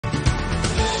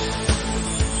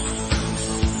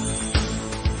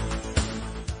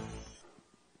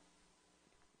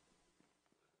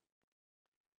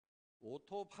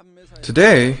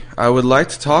Today, I would like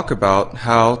to talk about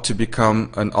how to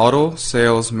become an auto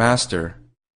sales master.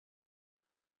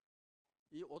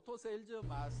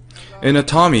 In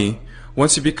ATOMY,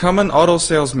 once you become an auto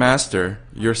sales master,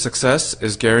 your success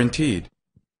is guaranteed.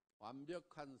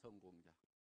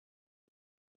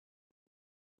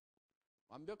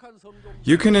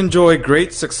 You can enjoy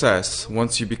great success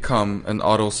once you become an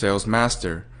auto sales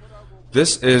master.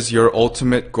 This is your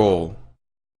ultimate goal.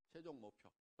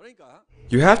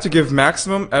 You have to give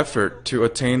maximum effort to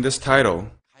attain this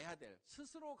title.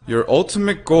 Your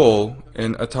ultimate goal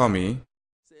in ATOMY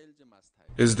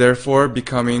is therefore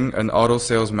becoming an auto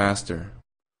sales master.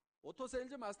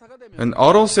 An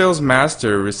auto sales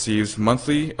master receives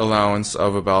monthly allowance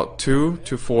of about $2,000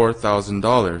 to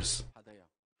 $4,000.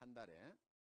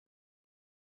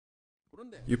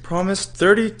 You promised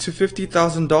 $30,000 to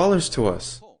 $50,000 to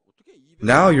us.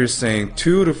 Now you're saying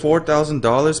 $2,000 to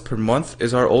 $4,000 per month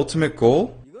is our ultimate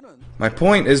goal? My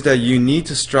point is that you need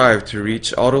to strive to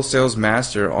reach auto sales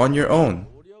master on your own.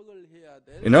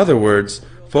 In other words,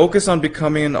 focus on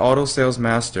becoming an auto sales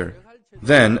master.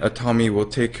 Then ATOMY will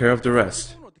take care of the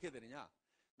rest.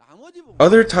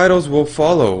 Other titles will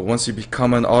follow once you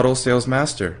become an auto sales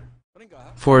master.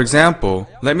 For example,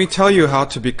 let me tell you how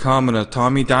to become an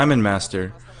ATOMY Diamond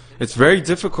Master. It's very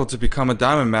difficult to become a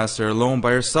Diamond Master alone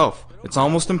by yourself. It's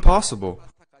almost impossible.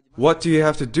 What do you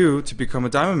have to do to become a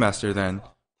Diamond Master then?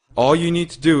 All you need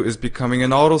to do is becoming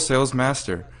an auto sales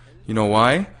master. You know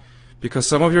why? Because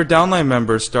some of your downline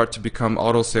members start to become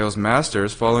auto sales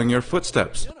masters following your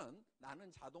footsteps.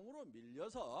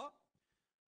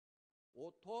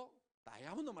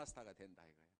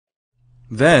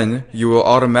 Then you will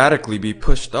automatically be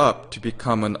pushed up to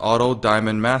become an auto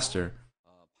diamond master.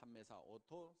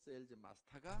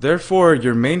 Therefore,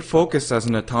 your main focus as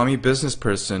an ATOMY business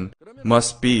person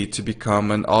must be to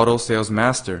become an auto sales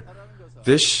master.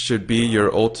 This should be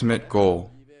your ultimate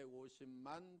goal.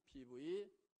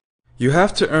 You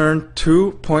have to earn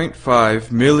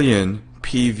 2.5 million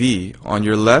PV on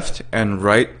your left and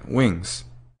right wings.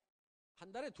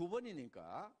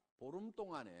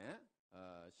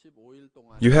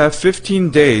 You have 15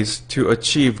 days to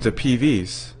achieve the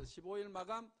PVs.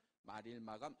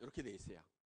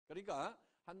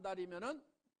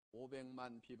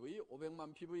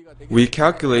 We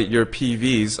calculate your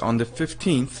PVs on the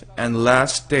 15th and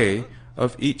last day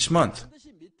of each month.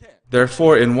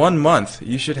 Therefore, in 1 month,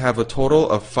 you should have a total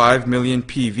of 5 million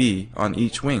PV on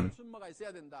each wing.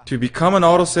 To become an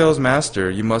auto sales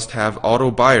master, you must have auto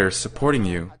buyers supporting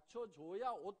you.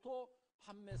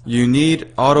 You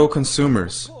need auto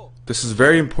consumers. This is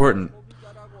very important.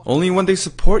 Only when they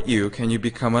support you can you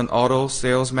become an auto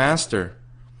sales master.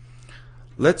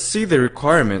 Let's see the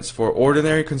requirements for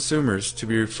ordinary consumers to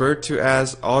be referred to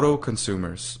as auto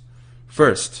consumers.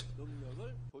 First,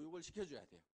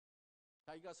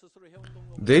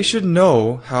 they should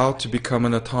know how to become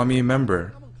an ATOMY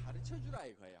member.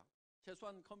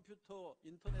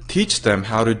 Teach them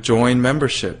how to join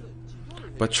membership,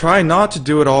 but try not to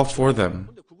do it all for them.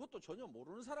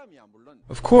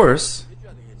 Of course,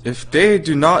 if they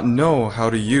do not know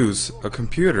how to use a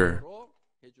computer,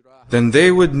 then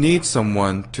they would need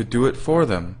someone to do it for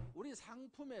them.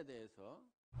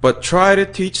 But try to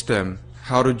teach them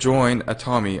how to join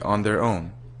ATOMY on their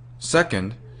own.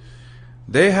 Second,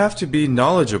 they have to be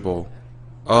knowledgeable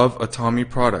of ATOMY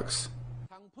products.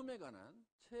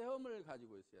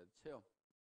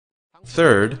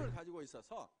 Third,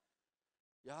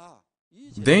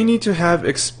 they need to have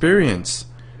experience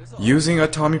using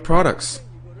ATOMY products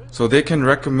so they can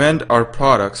recommend our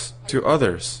products to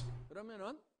others.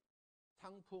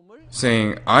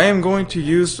 Saying, I am going to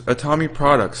use ATOMY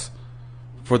products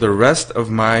for the rest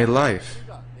of my life.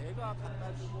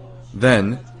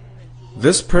 Then,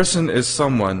 this person is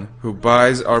someone who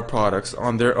buys our products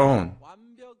on their own.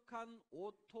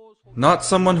 Not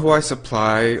someone who I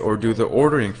supply or do the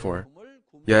ordering for.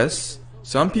 Yes,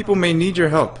 some people may need your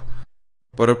help,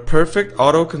 but a perfect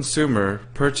auto consumer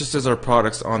purchases our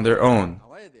products on their own.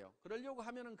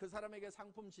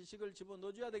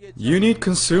 You need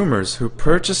consumers who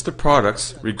purchase the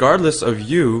products regardless of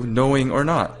you knowing or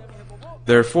not.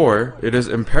 Therefore, it is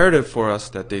imperative for us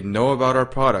that they know about our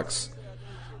products.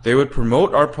 They would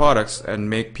promote our products and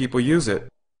make people use it.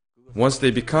 Once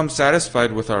they become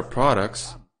satisfied with our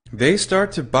products, they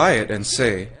start to buy it and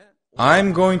say,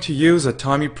 I'm going to use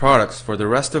ATOMY products for the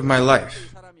rest of my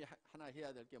life.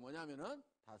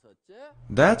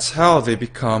 That's how they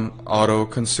become auto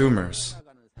consumers.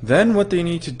 Then what they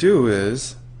need to do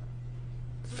is,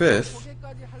 fifth,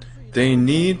 they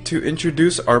need to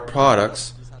introduce our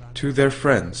products to their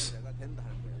friends.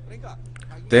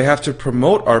 They have to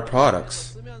promote our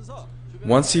products.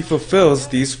 Once he fulfills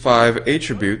these 5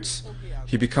 attributes,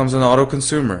 he becomes an auto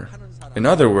consumer. In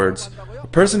other words, a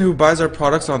person who buys our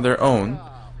products on their own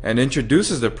and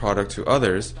introduces the product to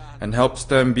others and helps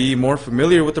them be more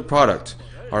familiar with the product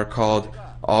are called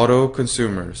auto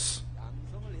consumers.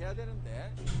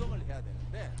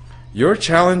 Your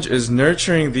challenge is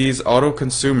nurturing these auto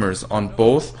consumers on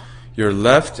both your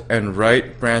left and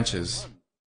right branches.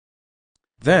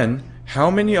 Then, how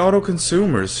many auto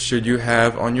consumers should you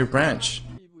have on your branch?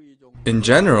 In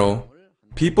general,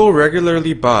 people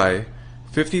regularly buy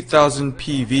 50,000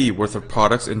 PV worth of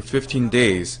products in 15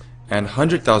 days and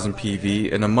 100,000 PV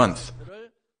in a month.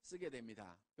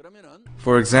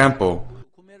 For example,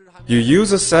 you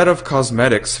use a set of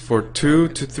cosmetics for 2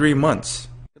 to 3 months.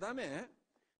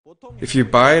 If you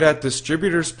buy it at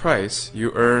distributor's price,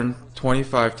 you earn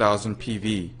 25,000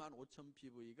 PV.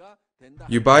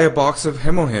 You buy a box of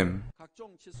Hemohim.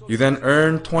 You then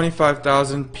earn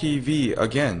 25,000 PV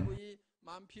again.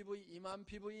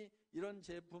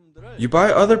 You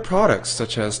buy other products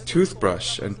such as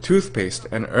toothbrush and toothpaste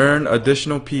and earn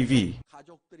additional PV.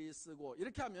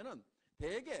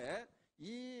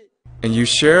 And you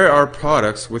share our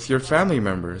products with your family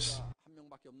members.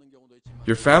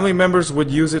 Your family members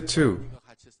would use it too.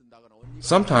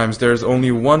 Sometimes there is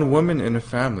only one woman in a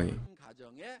family.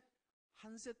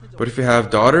 But if you have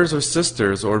daughters or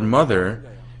sisters or mother,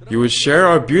 you would share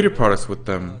our beauty products with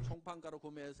them.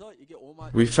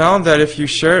 We found that if you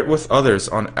share it with others,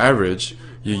 on average,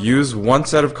 you use 1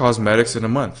 set of cosmetics in a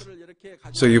month.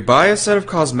 So you buy a set of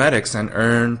cosmetics and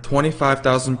earn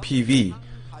 25,000 PV.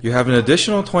 You have an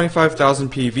additional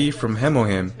 25,000 PV from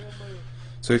Hemohim.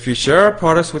 So if you share our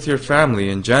products with your family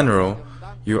in general,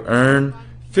 you earn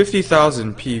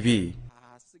 50,000 PV.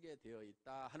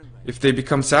 If they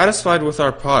become satisfied with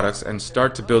our products and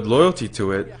start to build loyalty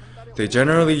to it, they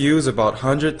generally use about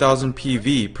 100,000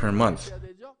 PV per month.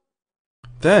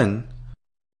 Then,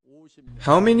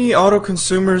 how many auto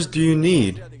consumers do you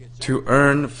need to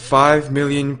earn 5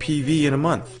 million PV in a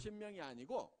month?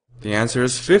 The answer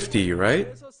is 50, right?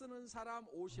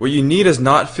 What you need is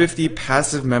not 50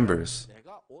 passive members.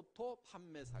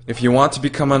 If you want to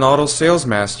become an auto sales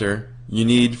master, you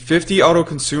need 50 auto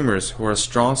consumers who are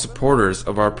strong supporters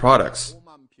of our products.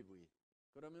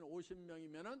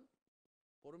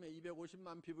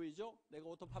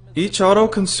 Each auto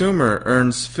consumer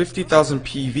earns 50,000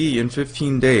 PV in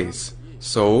 15 days.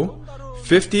 So,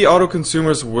 50 auto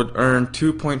consumers would earn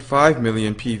 2.5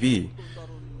 million PV.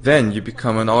 Then you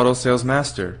become an auto sales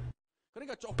master.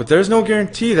 But there's no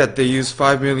guarantee that they use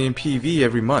 5 million PV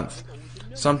every month.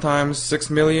 Sometimes 6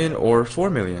 million or 4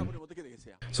 million.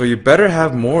 So you better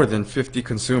have more than 50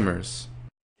 consumers.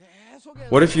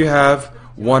 What if you have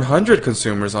 100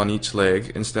 consumers on each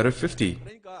leg instead of 50?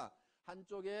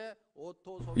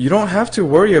 You don't have to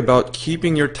worry about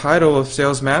keeping your title of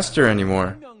sales master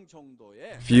anymore.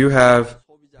 If you have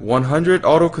 100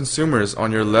 auto consumers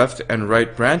on your left and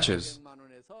right branches,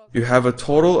 you have a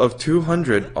total of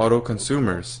 200 auto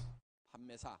consumers.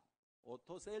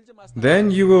 Then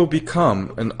you will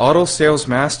become an auto sales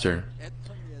master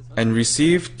and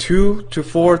receive $2,000 to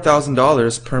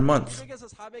 $4,000 per month.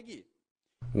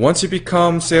 Once you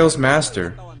become sales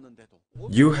master,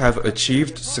 you have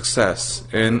achieved success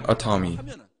in ATOMY.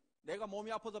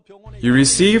 You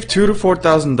receive $2,000 to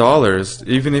 $4,000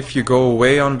 even if you go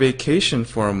away on vacation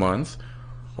for a month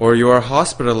or you are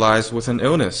hospitalized with an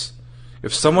illness.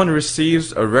 If someone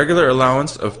receives a regular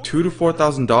allowance of $2,000 to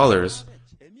 $4,000,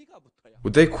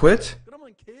 would they quit?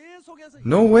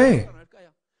 No way.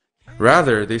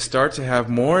 Rather, they start to have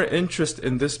more interest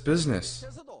in this business.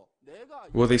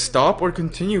 Will they stop or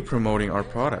continue promoting our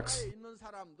products?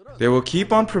 They will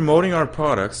keep on promoting our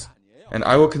products, and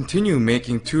I will continue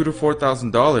making $2,000 to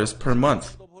 $4,000 per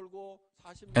month.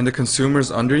 And the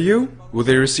consumers under you, will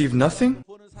they receive nothing?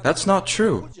 That's not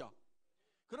true.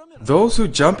 Those who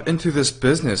jump into this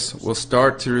business will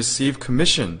start to receive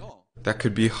commission that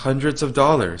could be hundreds of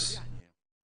dollars.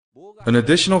 An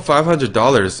additional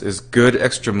 $500 is good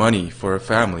extra money for a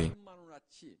family.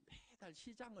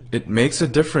 It makes a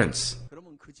difference.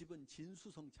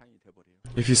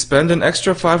 If you spend an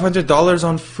extra $500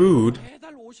 on food,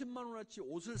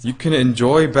 you can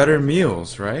enjoy better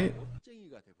meals, right?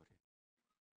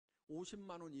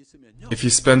 If you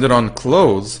spend it on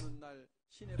clothes,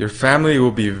 your family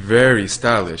will be very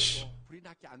stylish.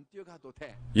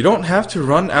 You don't have to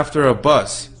run after a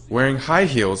bus wearing high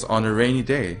heels on a rainy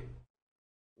day.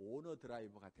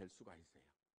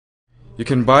 You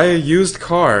can buy a used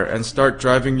car and start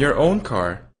driving your own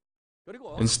car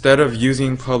instead of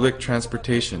using public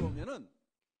transportation.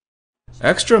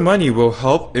 Extra money will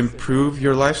help improve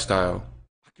your lifestyle.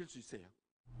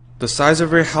 The size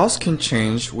of your house can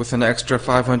change with an extra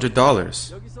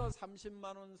 $500.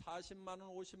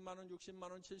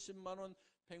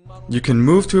 You can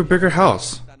move to a bigger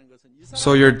house.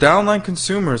 So your downline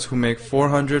consumers who make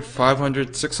 $400, $500,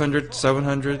 $600,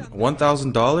 $700,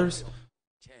 $1,000,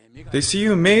 they see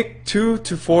you make $2,000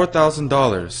 to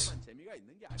 $4,000.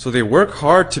 So they work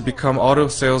hard to become auto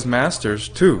sales masters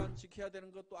too.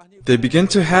 They begin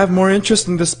to have more interest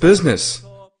in this business.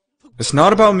 It's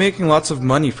not about making lots of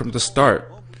money from the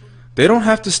start. They don't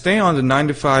have to stay on the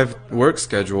 9-to-5 work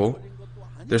schedule.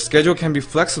 Their schedule can be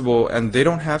flexible and they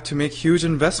don't have to make huge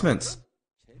investments.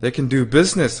 They can do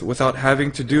business without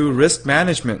having to do risk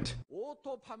management.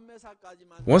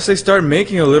 Once they start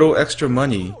making a little extra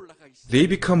money, they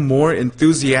become more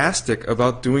enthusiastic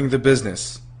about doing the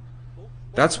business.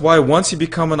 That's why once you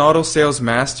become an auto sales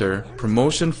master,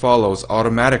 promotion follows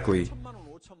automatically.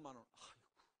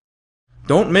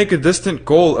 Don't make a distant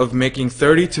goal of making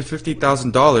 $30,000 to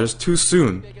 $50,000 too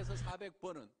soon.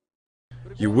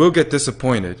 You will get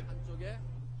disappointed.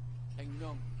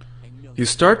 You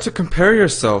start to compare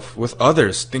yourself with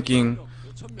others, thinking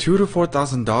 $2,000 to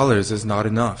 $4,000 is not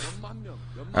enough.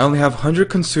 I only have 100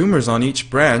 consumers on each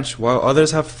branch while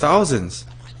others have thousands.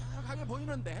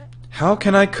 How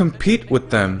can I compete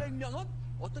with them?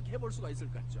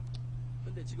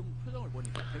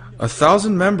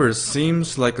 1,000 members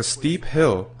seems like a steep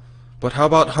hill, but how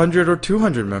about 100 or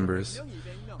 200 members?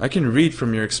 I can read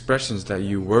from your expressions that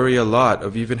you worry a lot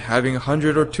of even having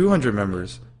 100 or 200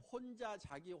 members.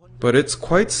 But it's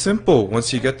quite simple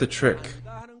once you get the trick.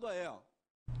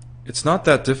 It's not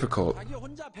that difficult.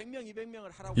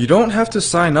 You don't have to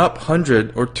sign up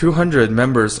 100 or 200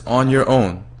 members on your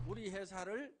own.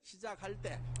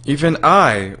 Even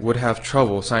I would have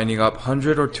trouble signing up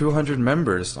 100 or 200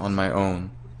 members on my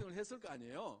own.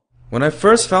 When I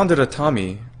first founded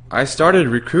ATOMY, I started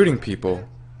recruiting people.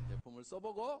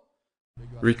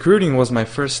 Recruiting was my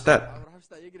first step.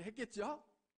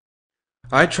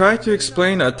 I tried to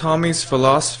explain ATOMY's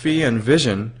philosophy and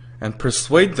vision and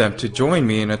persuade them to join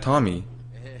me in ATOMY.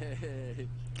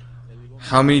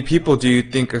 How many people do you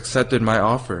think accepted my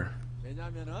offer?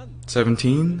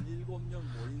 17?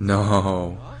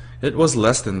 No, it was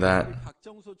less than that.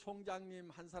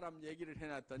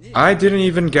 I didn't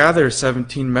even gather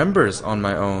 17 members on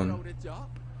my own.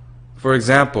 For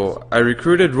example, I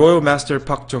recruited Royal Master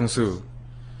Park Jong-soo.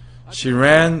 She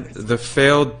ran the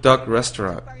failed duck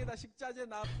restaurant.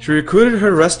 She recruited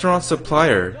her restaurant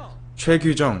supplier, Choi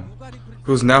Gyu-jung,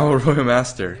 who's now a Royal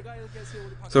Master.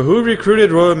 So who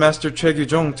recruited Royal Master Choi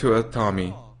Gyu-jung to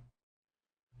ATOMY?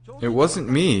 It wasn't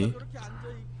me.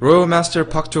 Royal Master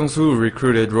Park Jong-soo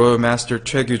recruited Royal Master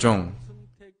Choi Gyu-jung.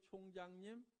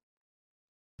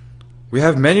 We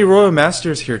have many Royal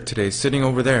Masters here today sitting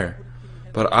over there,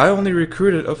 but I only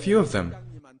recruited a few of them.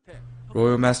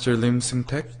 Royal Master Lim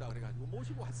Seung-taek.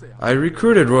 I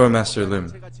recruited Royal Master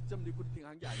Lim.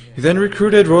 He then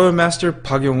recruited Royal Master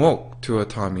Park Yong-ok to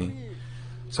ATOMY.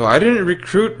 So I didn't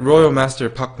recruit Royal Master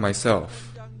Park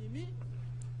myself.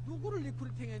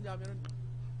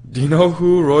 Do you know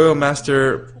who Royal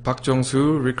Master Park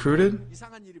Jong-soo recruited?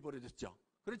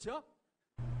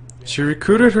 She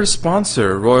recruited her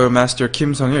sponsor, Royal Master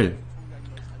Kim Sung-il.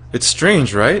 It's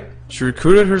strange, right? She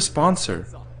recruited her sponsor.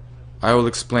 I will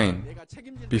explain.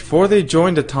 Before they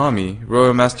joined ATOMY,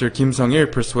 Royal Master Kim Sung-il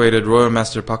persuaded Royal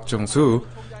Master Park Jong-soo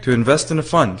to invest in a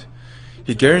fund.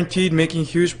 He guaranteed making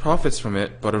huge profits from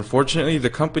it, but unfortunately the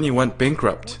company went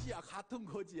bankrupt.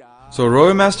 So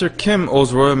Royal Master Kim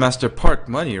owes Royal Master Park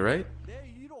money, right?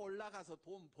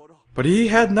 But he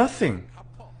had nothing.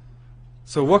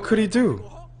 So what could he do?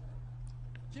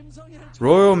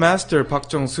 Royal Master Park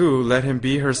Jong-soo let him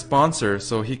be her sponsor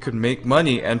so he could make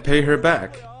money and pay her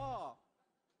back.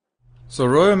 So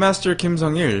Royal Master Kim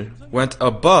Sung-il went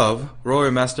above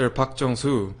Royal Master Park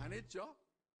Jong-soo.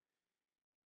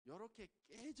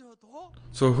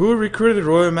 So who recruited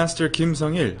Royal Master Kim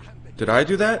Sung-il? Did I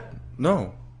do that?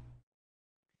 No.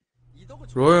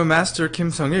 Royal Master Kim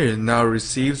Sung-il now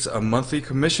receives a monthly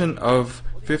commission of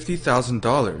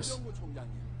 $50,000.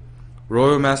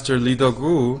 Royal Master Lee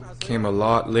Duk-gu came a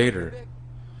lot later.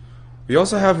 We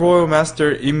also have Royal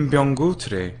Master Im Byung-gu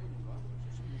today.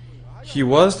 He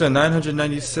was the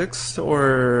 996th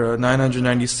or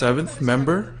 997th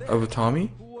member of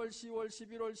ATOMY.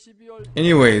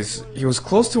 Anyways, he was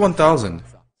close to 1,000.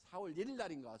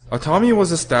 ATOMY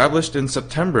was established in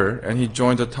September and he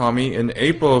joined ATOMY in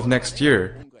April of next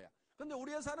year.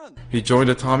 He joined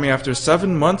ATOMY after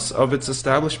 7 months of its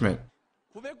establishment.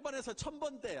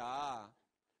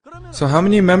 So how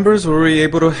many members were we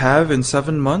able to have in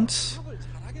 7 months?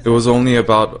 It was only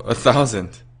about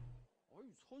 1,000.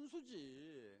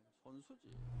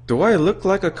 Do I look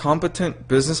like a competent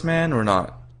businessman or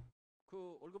not?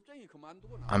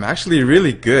 I'm actually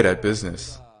really good at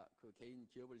business.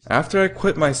 After I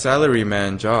quit my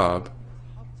salaryman job,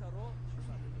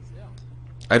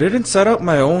 I didn't set up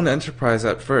my own enterprise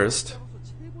at first.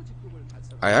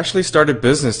 I actually started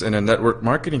business in a network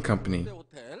marketing company.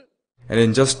 And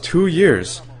in just 2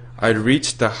 years, I'd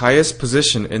reached the highest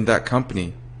position in that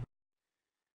company.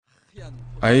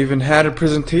 I even had a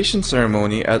presentation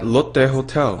ceremony at Lotte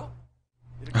Hotel.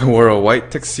 I wore a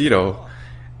white tuxedo,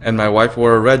 and my wife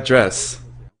wore a red dress.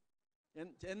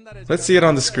 Let's see it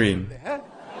on the screen.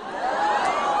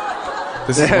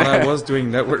 This is when I was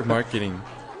doing network marketing.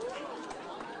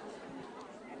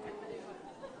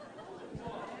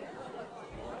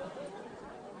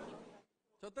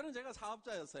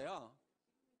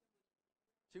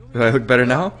 Do I look better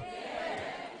now?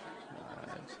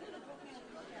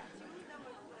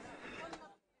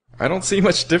 I don't see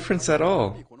much difference at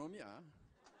all.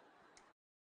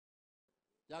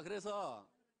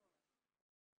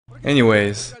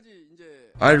 Anyways,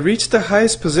 I reached the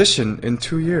highest position in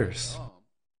 2 years.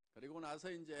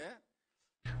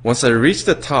 Once I reached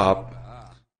the top,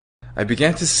 I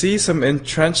began to see some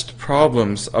entrenched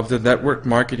problems of the network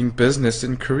marketing business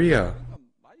in Korea.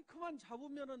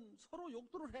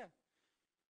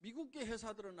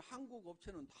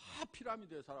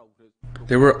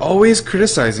 They were always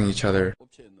criticizing each other.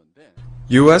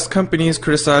 US companies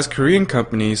criticized Korean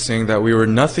companies, saying that we were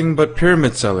nothing but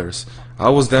pyramid sellers. I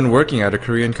was then working at a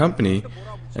Korean company,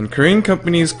 and Korean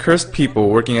companies cursed people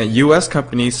working at US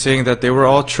companies, saying that they were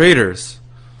all traitors.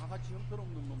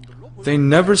 They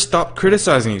never stopped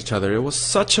criticizing each other. It was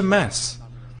such a mess.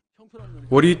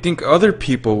 What do you think other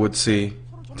people would see?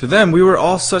 To them, we were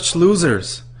all such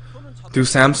losers. Do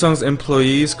Samsung's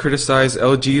employees criticize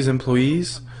LG's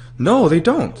employees? No, they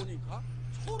don't.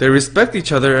 They respect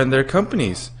each other and their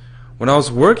companies. When I was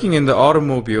working in the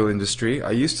automobile industry,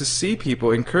 I used to see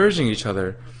people encouraging each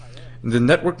other. In the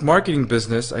network marketing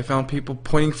business, I found people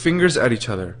pointing fingers at each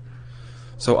other.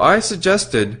 So I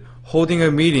suggested holding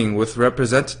a meeting with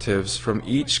representatives from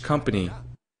each company.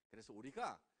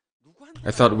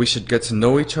 I thought we should get to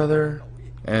know each other,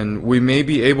 and we may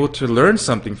be able to learn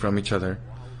something from each other.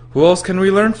 Who else can we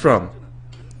learn from?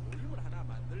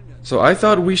 So I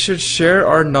thought we should share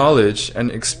our knowledge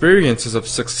and experiences of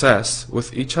success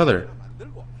with each other.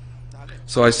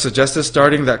 So I suggested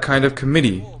starting that kind of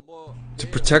committee to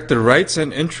protect the rights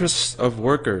and interests of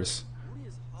workers,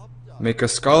 make a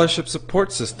scholarship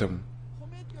support system,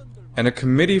 and a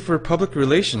committee for public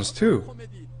relations too.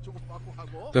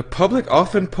 The public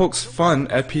often pokes fun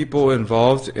at people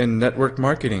involved in network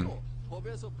marketing.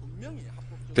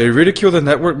 They ridicule the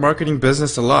network marketing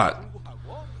business a lot.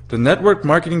 The network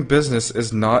marketing business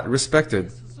is not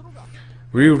respected.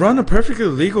 We run a perfectly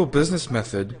legal business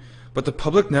method, but the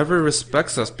public never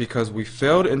respects us because we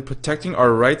failed in protecting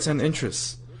our rights and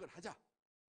interests.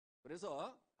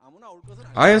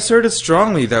 I asserted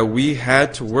strongly that we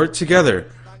had to work together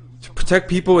to protect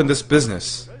people in this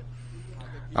business.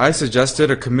 I suggested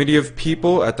a committee of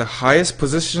people at the highest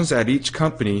positions at each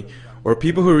company, or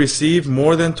people who receive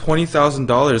more than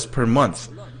 $20,000 per month.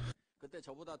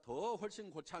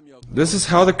 This is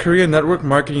how the Korean Network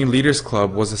Marketing Leaders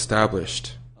Club was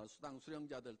established.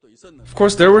 Of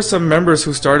course, there were some members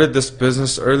who started this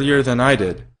business earlier than I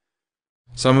did.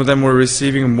 Some of them were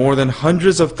receiving more than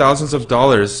hundreds of thousands of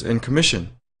dollars in commission.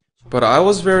 But I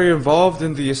was very involved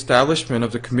in the establishment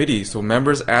of the committee, so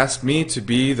members asked me to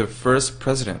be the first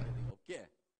president.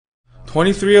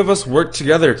 23 of us worked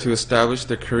together to establish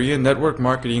the Korean Network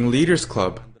Marketing Leaders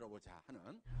Club.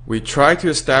 We tried to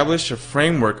establish a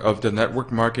framework of the network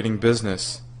marketing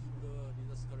business.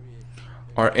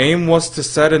 Our aim was to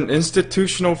set an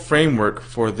institutional framework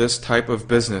for this type of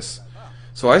business.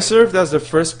 So I served as the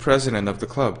first president of the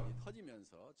club.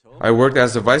 I worked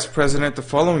as the vice president the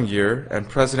following year and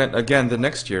president again the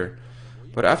next year.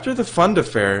 But after the fund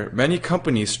affair, many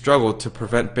companies struggled to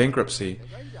prevent bankruptcy.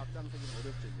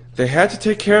 They had to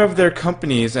take care of their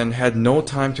companies and had no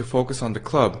time to focus on the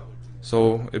club,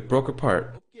 so it broke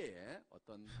apart.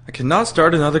 I cannot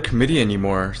start another committee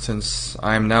anymore since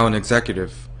I am now an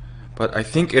executive, but I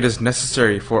think it is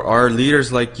necessary for our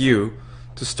leaders like you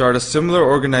to start a similar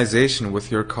organization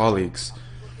with your colleagues.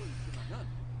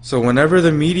 So whenever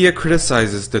the media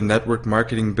criticizes the network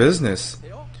marketing business,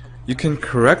 you can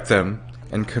correct them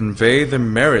and convey the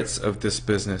merits of this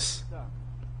business.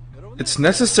 It's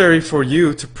necessary for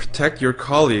you to protect your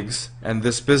colleagues and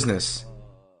this business.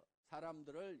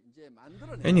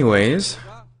 Anyways,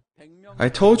 I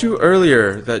told you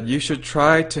earlier that you should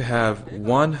try to have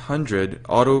 100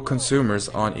 auto consumers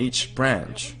on each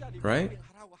branch, right?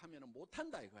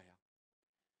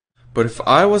 But if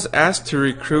I was asked to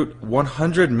recruit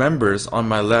 100 members on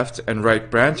my left and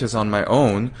right branches on my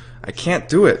own, I can't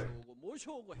do it.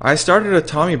 I started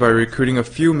ATOMY by recruiting a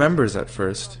few members at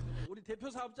first.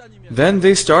 Then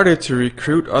they started to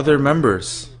recruit other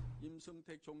members.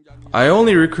 I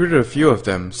only recruited a few of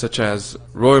them, such as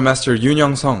Royal Master Yoon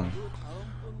Young-sung,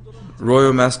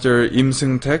 Royal Master Im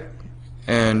Seung-taek,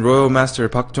 and Royal Master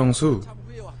Park Jong-soo.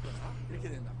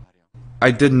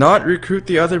 I did not recruit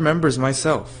the other members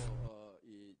myself.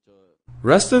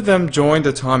 Rest of them joined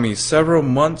ATOMY several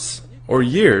months or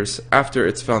years after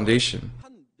its foundation.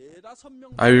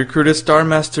 I recruited Star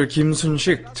Master Kim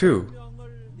Sun-sik too.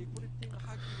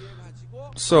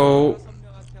 So,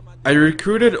 I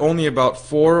recruited only about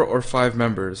 4 or 5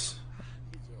 members.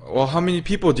 Well, how many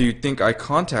people do you think I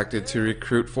contacted to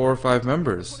recruit 4 or 5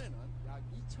 members?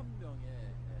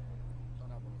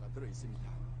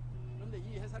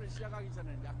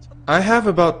 I have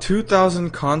about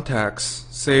 2,000 contacts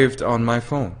saved on my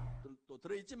phone.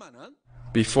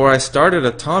 Before I started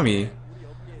ATOMY,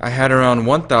 I had around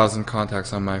 1,000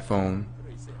 contacts on my phone.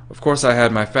 Of course, I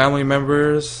had my family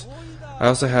members. I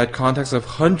also had contacts of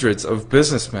hundreds of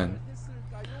businessmen.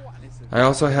 I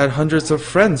also had hundreds of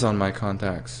friends on my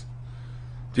contacts.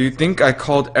 Do you think I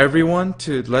called everyone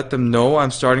to let them know I'm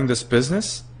starting this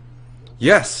business?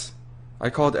 Yes, I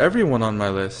called everyone on my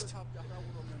list.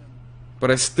 But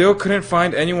I still couldn't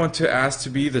find anyone to ask to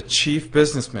be the chief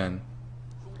businessman.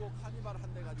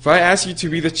 If I asked you to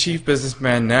be the chief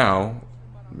businessman now,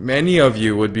 many of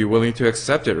you would be willing to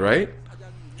accept it, right?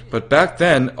 But back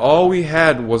then, all we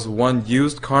had was one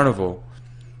used carnival.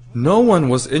 No one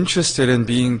was interested in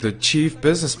being the chief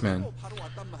businessman.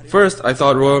 First, I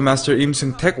thought Royal Master Im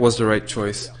Seung-taek was the right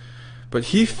choice, but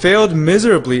he failed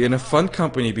miserably in a fun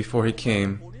company before he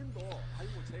came.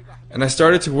 And I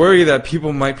started to worry that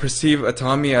people might perceive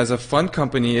ATOMY as a fun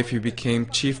company if he became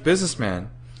chief businessman.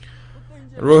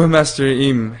 Royal Master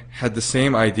Im had the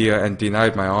same idea and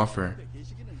denied my offer.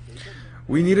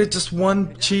 We needed just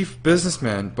one chief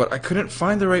businessman, but I couldn't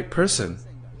find the right person.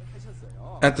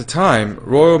 At the time,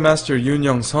 Royal Master Yoon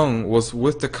Young-sung was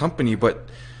with the company but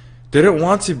didn't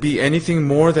want to be anything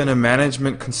more than a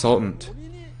management consultant.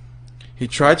 He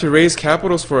tried to raise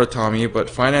capitals for ATOMY, but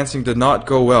financing did not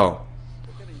go well.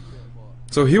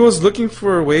 So he was looking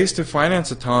for ways to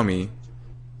finance ATOMY.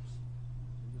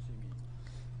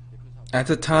 At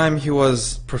the time, he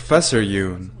was Professor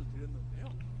Yoon.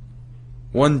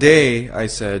 One day, I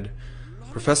said,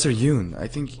 "Professor Yoon, I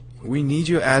think we need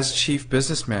you as chief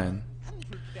businessman."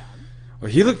 Well,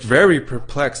 he looked very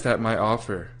perplexed at my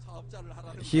offer.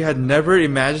 He had never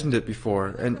imagined it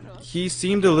before, and he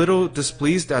seemed a little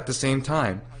displeased at the same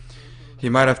time. He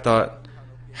might have thought,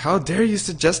 "How dare you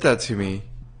suggest that to me?"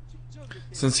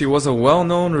 Since he was a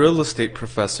well-known real estate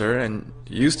professor and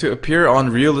used to appear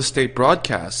on real estate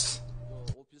broadcasts.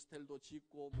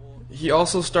 He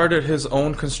also started his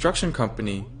own construction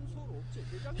company.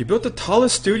 He built the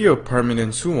tallest studio apartment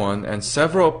in Suwon and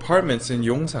several apartments in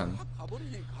Yongsan.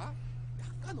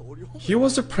 He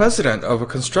was the president of a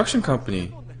construction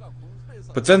company.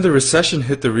 But then the recession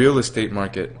hit the real estate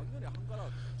market.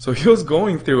 So he was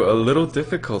going through a little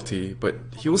difficulty, but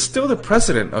he was still the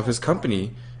president of his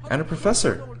company and a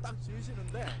professor.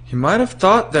 He might have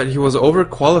thought that he was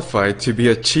overqualified to be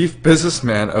a chief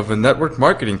businessman of a network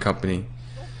marketing company.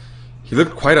 He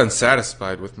looked quite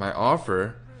unsatisfied with my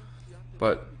offer,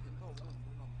 but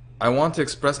I want to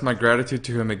express my gratitude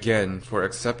to him again for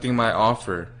accepting my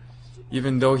offer,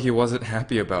 even though he wasn't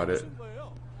happy about it.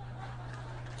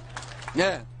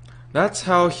 That's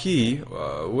how he,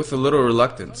 with a little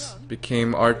reluctance,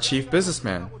 became our chief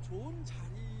businessman.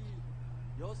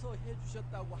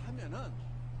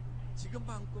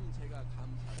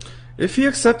 If he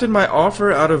accepted my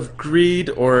offer out of greed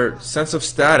or sense of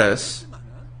status,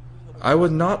 I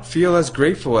would not feel as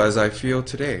grateful as I feel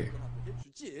today.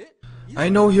 I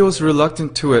know he was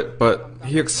reluctant to it, but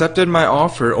he accepted my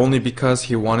offer only because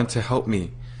he wanted to help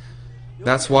me.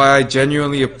 That's why I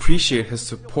genuinely appreciate his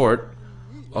support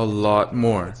a lot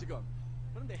more.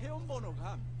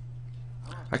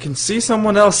 I can see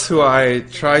someone else who I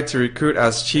tried to recruit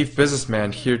as chief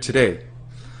businessman here today.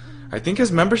 I think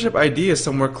his membership ID is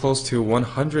somewhere close to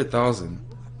 100,000.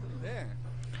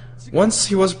 Once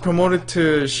he was promoted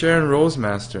to Sharon Rose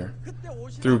Master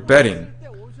through betting,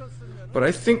 but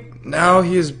I think now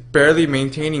he is barely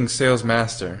maintaining Sales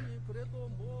Master.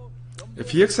 If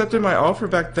he accepted my offer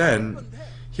back then,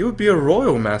 he would be a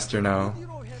Royal Master now.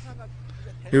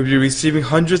 He would be receiving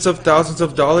hundreds of thousands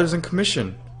of dollars in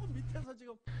commission.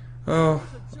 Oh,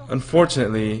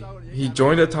 unfortunately, he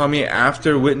joined ATOMY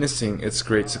after witnessing its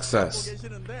great success.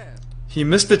 He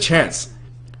missed the chance.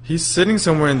 He's sitting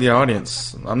somewhere in the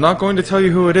audience. I'm not going to tell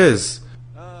you who it is.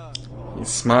 He's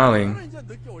smiling.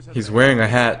 He's wearing a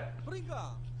hat.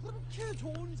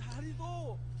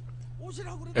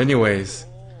 Anyways,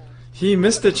 he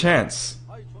missed the chance.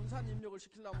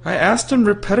 I asked him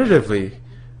repetitively,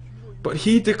 but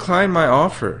he declined my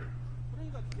offer.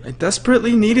 I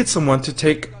desperately needed someone to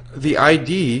take the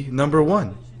ID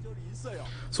 #1,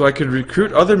 so I could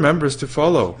recruit other members to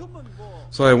follow.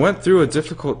 So I went through a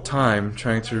difficult time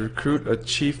trying to recruit a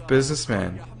chief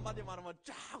businessman.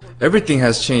 Everything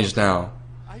has changed now.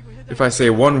 If I say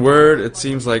one word, it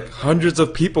seems like hundreds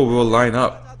of people will line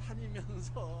up.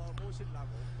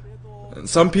 And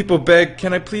some people beg,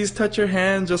 "Can I please touch your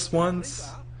hand just once?"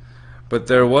 But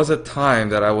there was a time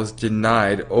that I was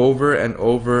denied over and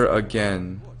over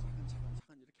again.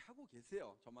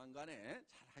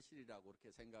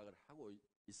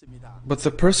 But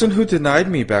the person who denied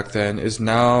me back then is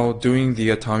now doing the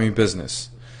ATOMY business.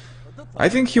 I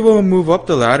think he will move up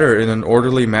the ladder in an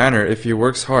orderly manner if he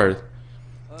works hard.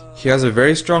 He has a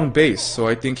very strong base, so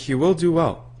I think he will do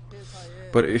well.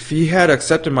 But if he had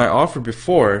accepted my offer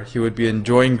before, he would be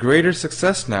enjoying greater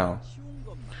success now.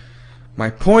 My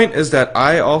point is that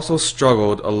I also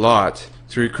struggled a lot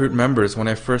to recruit members when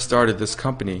I first started this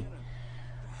company.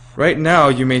 Right now,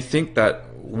 you may think that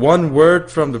one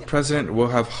word from the president will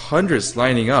have hundreds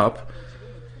lining up,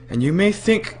 and you may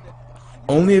think,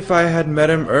 only if I had met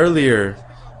him earlier,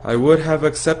 I would have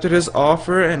accepted his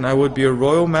offer and I would be a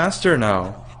royal master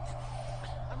now.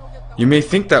 You may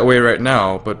think that way right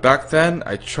now, but back then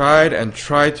I tried and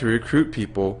tried to recruit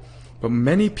people, but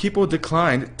many people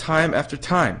declined time after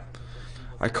time.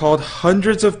 I called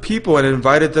hundreds of people and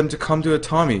invited them to come to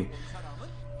ATOMY.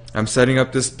 I'm setting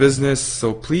up this business,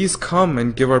 so please come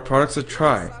and give our products a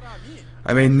try.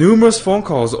 I made numerous phone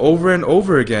calls over and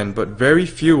over again, but very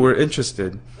few were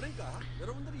interested.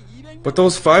 But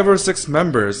those 5 or 6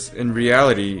 members, in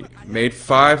reality, made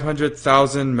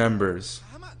 500,000 members.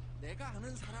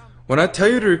 When I tell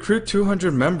you to recruit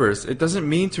 200 members, it doesn't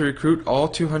mean to recruit all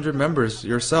 200 members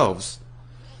yourselves.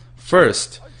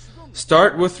 First,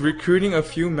 start with recruiting a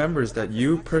few members that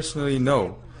you personally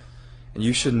know. And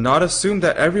you should not assume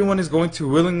that everyone is going to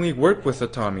willingly work with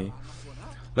ATOMY.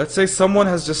 Let's say someone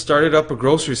has just started up a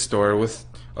grocery store with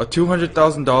a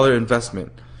 $200,000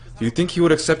 investment. Do you think he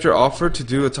would accept your offer to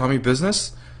do ATOMY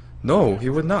business? No, he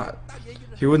would not.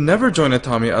 He would never join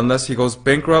ATOMY unless he goes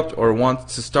bankrupt or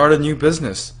wants to start a new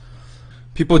business.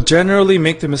 People generally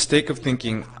make the mistake of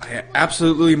thinking, I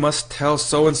absolutely must tell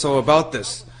so-and-so about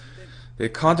this. They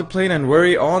contemplate and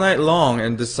worry all night long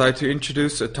and decide to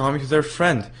introduce ATOMY to their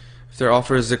friend. If their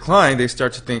offer is declined, they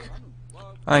start to think,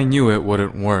 I knew it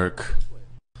wouldn't work.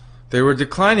 They were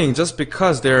declining just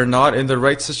because they are not in the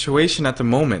right situation at the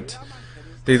moment.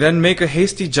 They then make a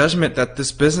hasty judgment that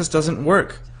this business doesn't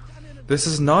work. This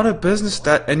is not a business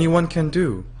that anyone can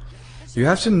do. You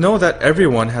have to know that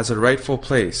everyone has a rightful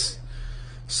place.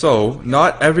 So,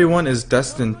 not everyone is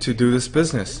destined to do this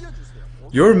business.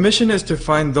 Your mission is to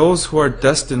find those who are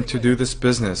destined to do this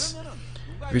business.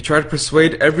 If you try to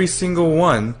persuade every single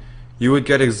one, you would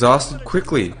get exhausted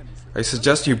quickly. I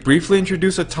suggest you briefly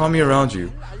introduce ATOMY around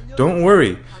you. Don't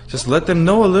worry, just let them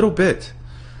know a little bit.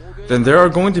 Then there are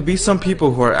going to be some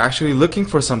people who are actually looking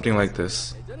for something like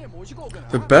this.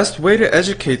 The best way to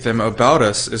educate them about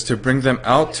us is to bring them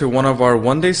out to one of our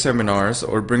one-day seminars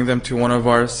or bring them to one of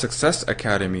our success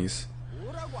academies.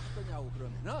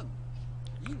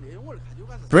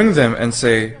 Bring them and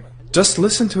say, just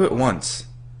listen to it once.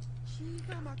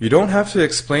 You don't have to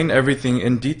explain everything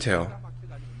in detail.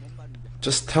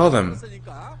 Just tell them,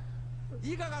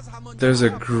 there's a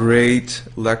great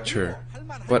lecture,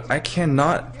 but I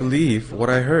cannot believe what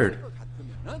I heard.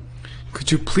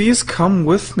 Could you please come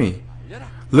with me?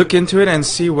 Look into it and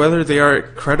see whether they are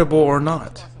credible or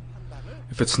not.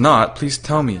 If it's not, please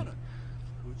tell me.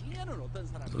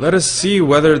 Let us see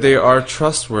whether they are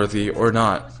trustworthy or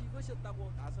not.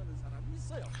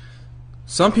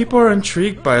 Some people are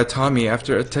intrigued by ATOMY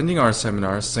after attending our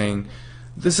seminars, saying,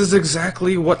 this is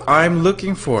exactly what I'm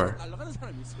looking for.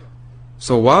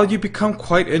 So while you become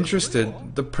quite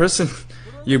interested, the person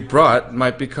you brought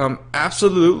might become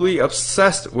absolutely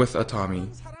obsessed with ATOMY.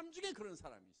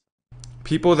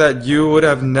 People that you would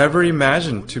have never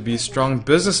imagined to be strong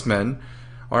businessmen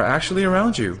are actually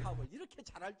around you.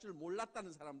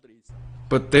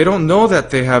 But they don't know that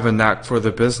they have a knack for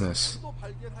the business.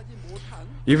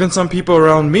 Even some people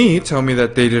around me tell me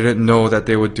that they didn't know that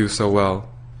they would do so well.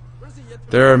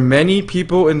 There are many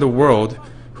people in the world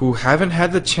who haven't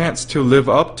had the chance to live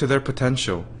up to their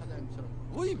potential.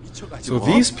 So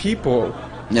these people,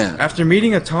 after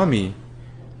meeting ATOMY,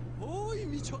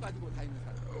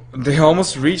 they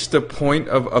almost reach the point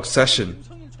of obsession.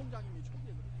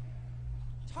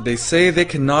 They say they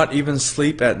cannot even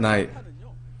sleep at night.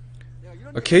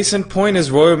 A case in point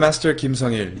is Royal Master Kim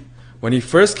Sung-il. When he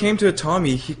first came to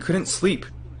ATOMY, he couldn't sleep.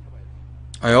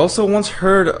 I also once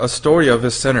heard a story of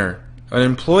his center. An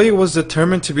employee was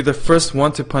determined to be the first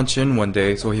one to punch in one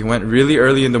day, so he went really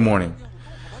early in the morning.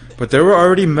 But there were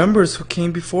already members who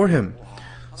came before him.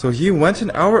 So he went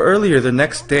an hour earlier the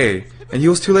next day, and he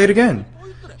was too late again.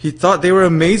 He thought they were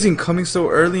amazing coming so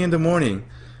early in the morning.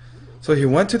 So he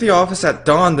went to the office at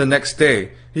dawn the next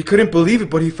day. He couldn't believe it,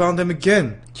 but he found them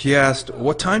again. He asked,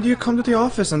 "What time do you come to the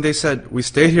office?" And they said, "We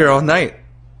stay here all night."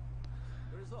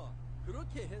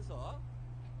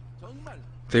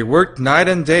 They worked night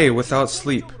and day without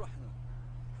sleep.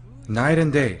 Night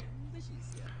and day.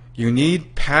 You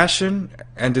need passion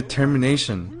and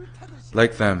determination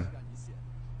like them.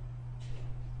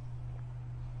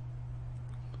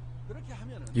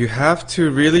 You have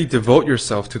to really devote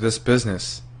yourself to this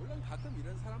business.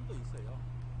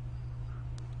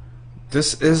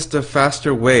 This is the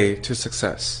faster way to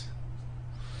success.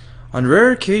 On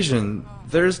rare occasion,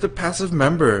 there's the passive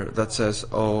member that says,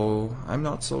 "Oh, I'm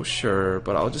not so sure,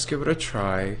 but I'll just give it a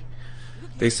try."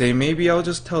 They say, "Maybe I'll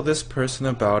just tell this person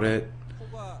about it.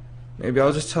 Maybe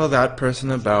I'll just tell that person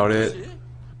about it."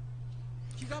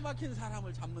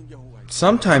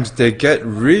 Sometimes they get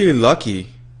really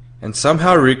lucky and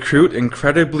somehow recruit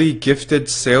incredibly gifted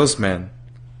salesmen.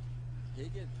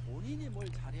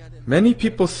 Many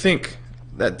people think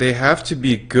that they have to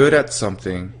be good at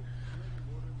something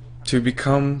to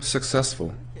become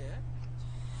successful.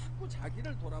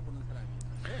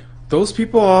 Those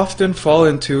people often fall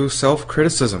into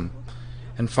self-criticism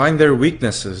and find their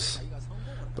weaknesses.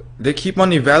 They keep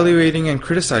on evaluating and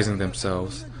criticizing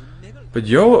themselves. But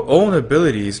your own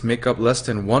abilities make up less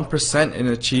than 1% in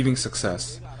achieving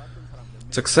success.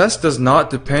 Success does not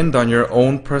depend on your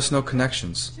own personal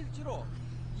connections.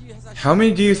 How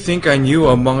many do you think I knew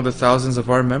among the thousands of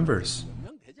our members?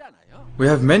 We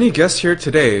have many guests here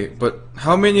today, but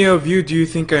how many of you do you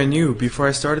think I knew before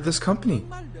I started this company?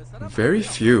 Very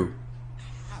few.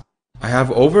 I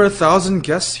have over 1,000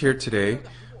 guests here today,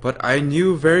 but I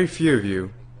knew very few of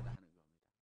you.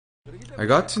 I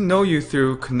got to know you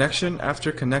through connection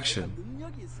after connection.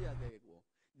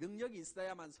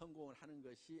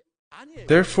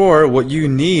 Therefore, what you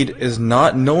need is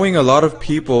not knowing a lot of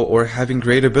people or having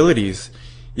great abilities.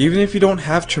 Even if you don't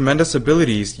have tremendous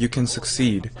abilities, you can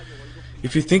succeed.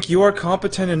 If you think you are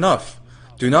competent enough,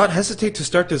 do not hesitate to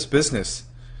start this business.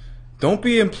 Don't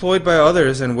be employed by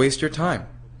others and waste your time.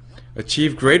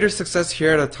 Achieve greater success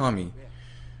here at ATOMY.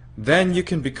 Then you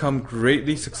can become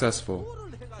greatly successful.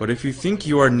 But if you think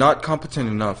you are not competent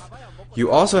enough, you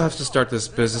also have to start this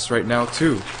business right now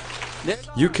too.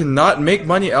 You cannot make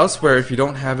money elsewhere if you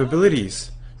don't have abilities.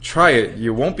 Try it,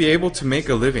 you won't be able to make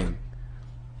a living.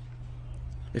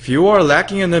 If you are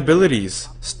lacking in abilities,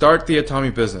 start the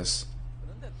ATOMY business.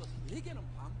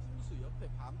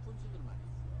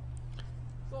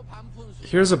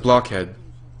 Here's a blockhead.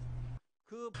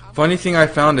 Funny thing I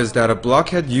found is that a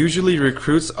blockhead usually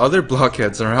recruits other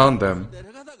blockheads around them.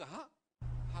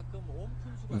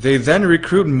 They then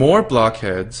recruit more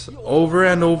blockheads over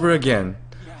and over again.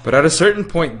 But at a certain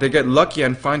point, they get lucky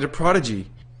and find a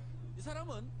prodigy.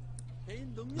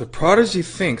 The prodigy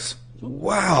thinks,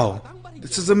 "Wow,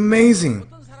 this is amazing."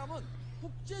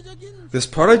 This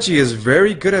prodigy is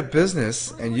very good at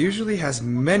business and usually has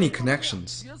many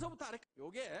connections.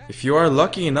 If you are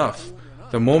lucky enough,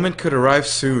 the moment could arrive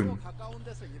soon.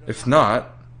 If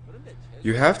not,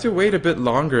 you have to wait a bit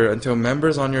longer until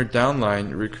members on your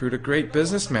downline recruit a great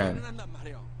businessman.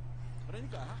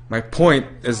 My point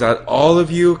is that all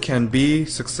of you can be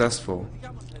successful.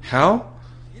 How?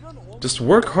 Just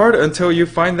work hard until you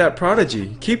find that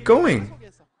prodigy. Keep going.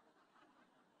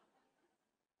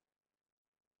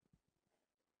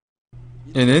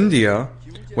 In India,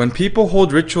 when people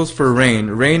hold rituals for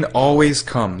rain, rain always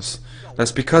comes.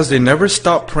 That's because they never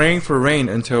stop praying for rain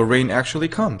until rain actually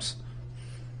comes.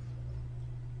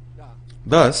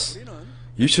 Thus,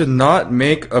 you should not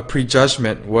make a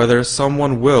prejudgment whether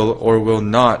someone will or will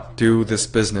not do this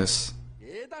business.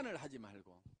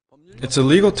 It's a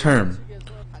legal term,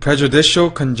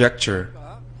 prejudicial conjecture.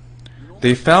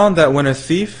 They found that when a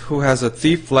thief who has a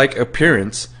thief-like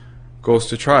appearance goes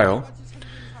to trial,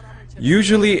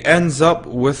 usually ends up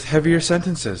with heavier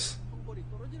sentences.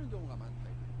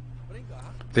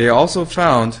 They also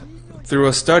found through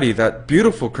a study that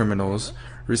beautiful criminals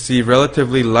receive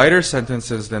relatively lighter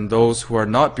sentences than those who are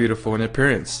not beautiful in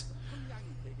appearance.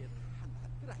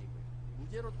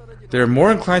 They are more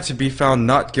inclined to be found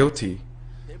not guilty.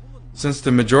 Since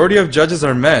the majority of judges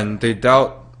are men, they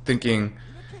doubt, thinking,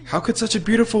 how could such a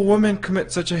beautiful woman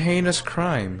commit such a heinous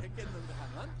crime?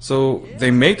 So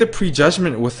they make the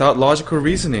prejudgment without logical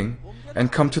reasoning and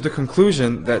come to the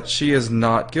conclusion that she is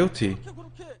not guilty.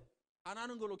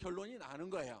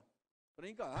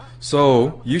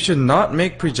 So you should not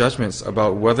make prejudgments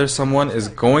about whether someone is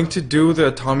going to do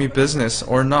the ATOMY business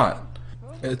or not.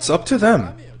 It's up to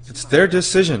them. It's their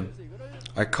decision.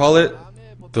 I call it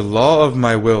the law of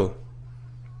my will.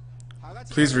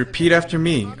 Please repeat after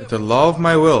me, the law of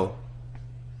my will.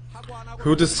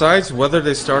 Who decides whether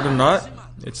they start or not?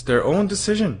 It's their own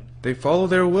decision. They follow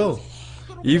their will.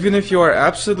 Even if you are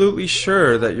absolutely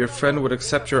sure that your friend would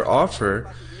accept your offer,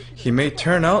 he may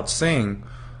turn out saying,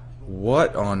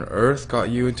 "What on earth got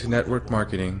you into network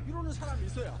marketing?"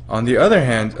 On the other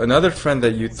hand, another friend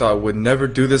that you thought would never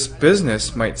do this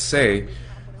business might say,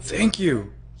 "Thank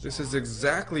you. This is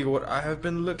exactly what I have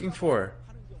been looking for."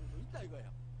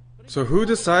 So who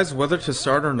decides whether to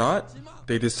start or not?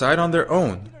 They decide on their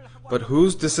own. But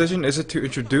whose decision is it to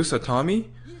introduce ATOMY?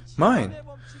 Mine.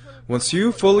 Once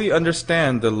you fully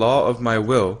understand the law of my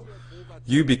will,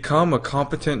 you become a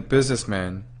competent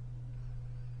businessman.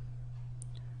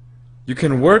 You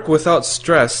can work without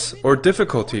stress or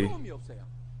difficulty.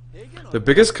 The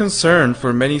biggest concern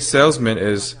for many salesmen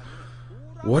is,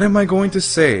 what am I going to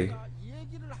say?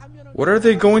 What are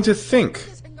they going to think?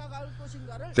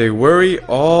 They worry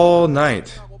all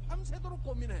night.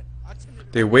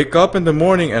 They wake up in the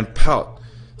morning and pout.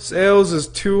 Sales is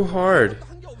too hard.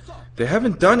 They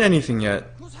haven't done anything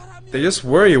yet. They just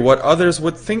worry what others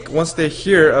would think once they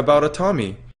hear about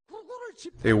ATOMY.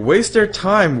 They waste their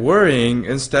time worrying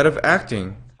instead of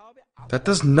acting. That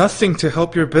does nothing to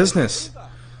help your business.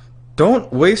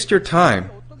 Don't waste your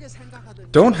time.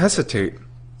 Don't hesitate.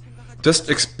 Just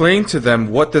explain to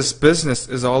them what this business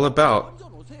is all about.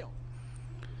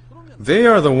 They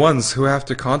are the ones who have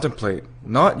to contemplate,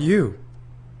 not you.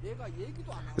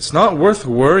 It's not worth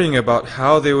worrying about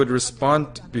how they would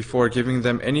respond before giving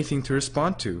them anything to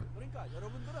respond to.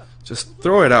 Just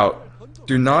throw it out.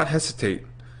 Do not hesitate.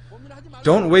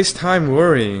 Don't waste time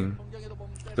worrying.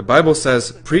 The Bible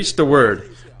says, preach the word.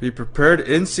 Be prepared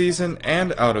in season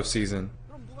and out of season.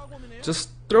 Just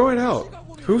throw it out.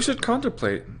 Who should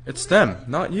contemplate? It's them,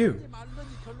 not you.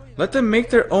 Let them make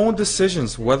their own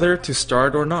decisions whether to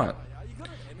start or not.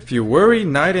 If you worry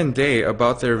night and day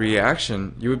about their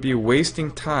reaction, you would be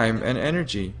wasting time and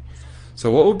energy. So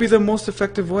what would be the most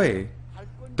effective way?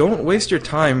 Don't waste your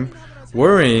time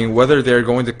worrying whether they're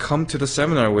going to come to the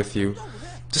seminar with you.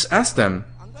 Just ask them.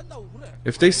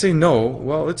 If they say no,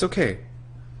 well, it's okay.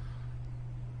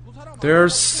 There are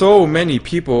so many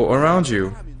people around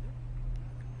you.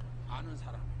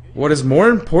 What is more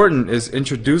important is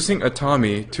introducing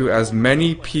ATOMY to as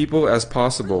many people as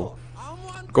possible.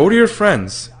 Go to your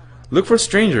friends. Look for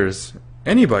strangers.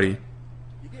 Anybody.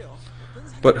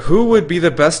 But who would be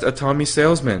the best ATOMY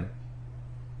salesman?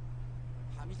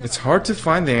 It's hard to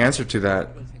find the answer to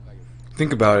that.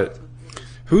 Think about it.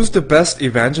 Who's the best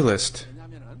evangelist?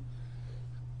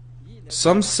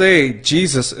 Some say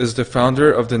Jesus is the founder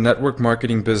of the network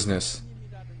marketing business.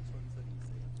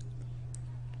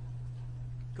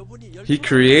 He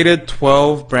created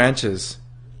 12 branches.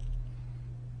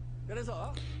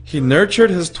 He nurtured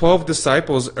his 12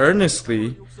 disciples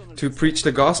earnestly to preach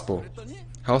the gospel.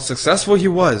 How successful he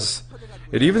was!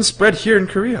 It even spread here in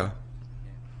Korea.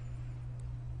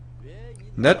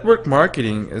 Network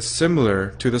marketing is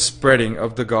similar to the spreading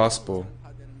of the gospel.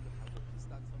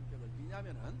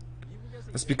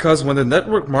 That's because when the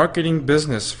network marketing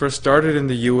business first started in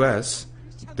the US,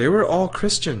 they were all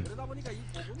Christian.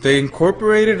 They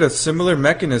incorporated a similar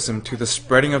mechanism to the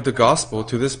spreading of the gospel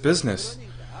to this business.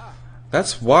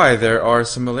 That's why there are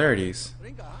similarities.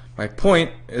 My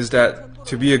point is that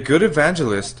to be a good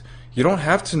evangelist, you don't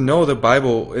have to know the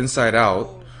Bible inside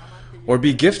out or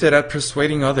be gifted at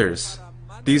persuading others.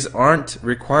 These aren't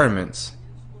requirements.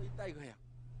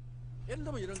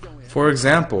 For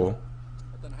example,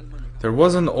 there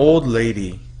was an old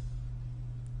lady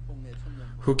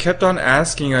who kept on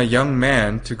asking a young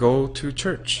man to go to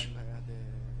church.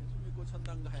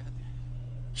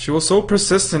 She was so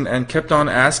persistent and kept on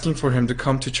asking for him to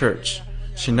come to church.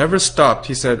 She never stopped.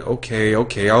 He said,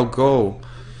 okay, I'll go.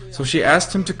 So she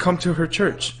asked him to come to her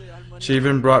church. She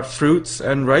even brought fruits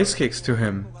and rice cakes to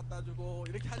him.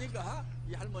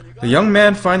 The young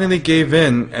man finally gave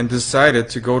in and decided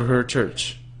to go to her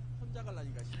church.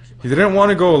 He didn't want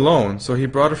to go alone, so he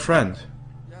brought a friend.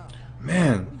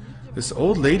 Man, This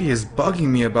old lady is bugging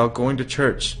me about going to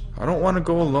church. I don't want to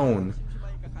go alone.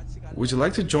 Would you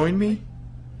like to join me?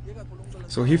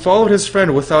 So he followed his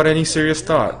friend without any serious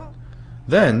thought.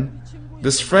 Then,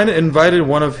 this friend invited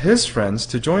one of his friends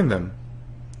to join them.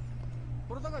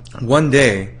 One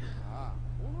day,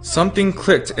 something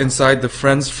clicked inside the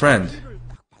friend's friend.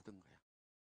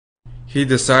 He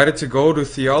decided to go to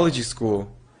theology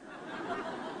school.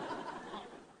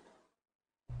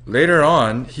 Later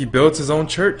on, he built his own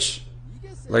church,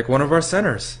 like one of our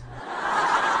centers.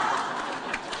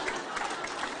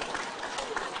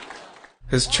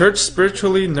 His church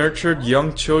spiritually nurtured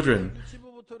young children,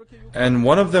 and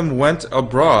one of them went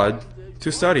abroad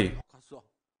to study.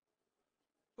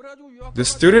 The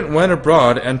student went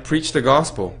abroad and preached the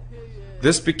gospel.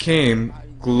 This became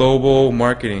global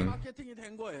marketing.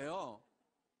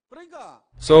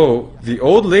 So, the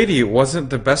old lady wasn't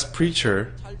the best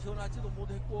preacher.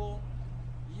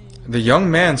 The young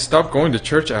man stopped going to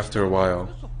church after a while.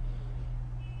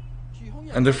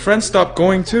 And the friend stopped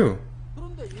going too.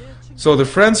 So the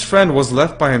friend's friend was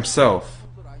left by himself.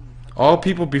 All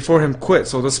people before him quit,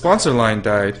 so the sponsor line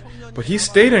died. But he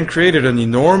stayed and created an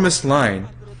enormous line.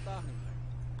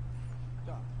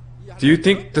 Do you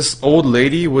think this old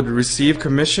lady would receive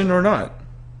commission or not?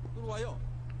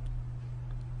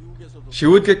 She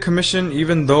would get commission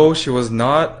even though she was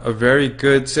not a very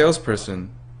good salesperson.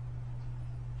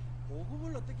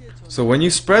 So when you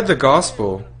spread the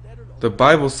gospel, the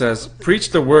Bible says,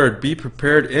 preach the word, be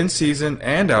prepared in season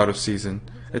and out of season.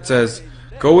 It says,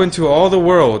 go into all the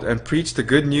world and preach the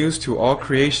good news to all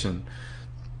creation.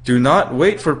 Do not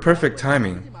wait for perfect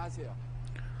timing.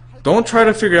 Don't try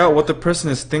to figure out what the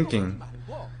person is thinking.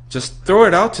 Just throw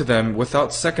it out to them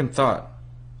without second thought.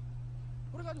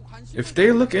 If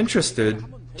they look interested,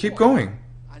 keep going.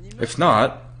 If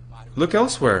not, look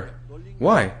elsewhere.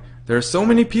 Why? There are so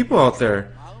many people out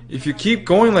there. If you keep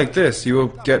going like this, you will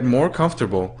get more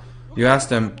comfortable. You ask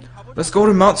them, let's go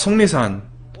to Mount Songnisan.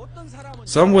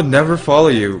 Some would never follow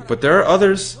you, but there are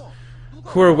others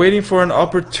who are waiting for an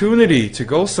opportunity to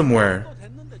go somewhere.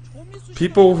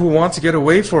 People who want to get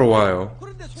away for a while.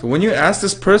 So when you ask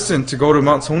this person to go to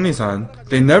Mount Songnisan,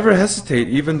 they never hesitate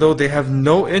even though they have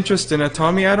no interest in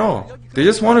ATOMY at all. They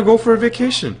just want to go for a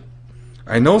vacation.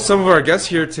 I know some of our guests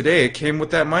here today came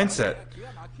with that mindset.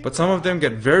 But some of them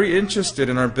get very interested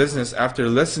in our business after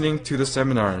listening to the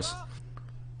seminars.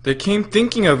 They came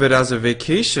thinking of it as a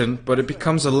vacation, but it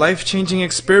becomes a life-changing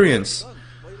experience.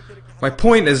 My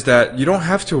point is that you don't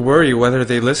have to worry whether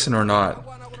they listen or not.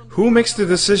 Who makes the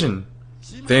decision?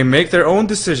 They make their own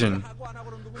decision.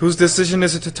 Whose decision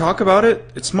is it to talk about it?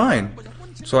 It's mine.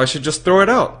 So I should just throw it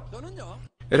out.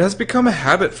 It has become a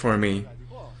habit for me.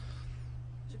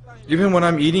 Even when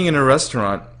I'm eating in a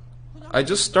restaurant, I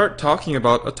just start talking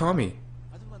about ATOMY.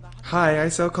 Hi, I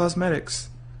sell cosmetics.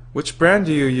 Which brand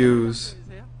do you use?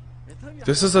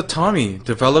 This is ATOMY,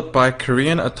 developed by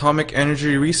Korean Atomic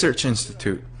Energy Research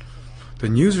Institute. The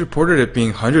news reported it being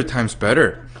 100 times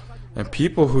better, and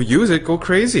people who use it go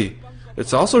crazy.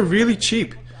 It's also really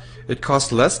cheap. It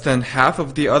costs less than half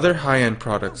of the other high-end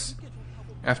products.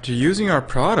 After using our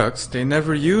products, they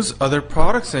never use other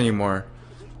products anymore.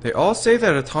 They all say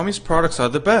that ATOMY's products are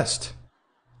the best.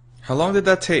 How long did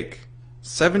that take?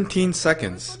 17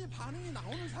 seconds.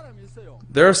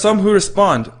 There are some who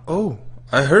respond, oh,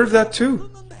 I heard of that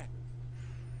too.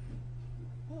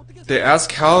 They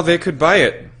ask how they could buy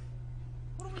it.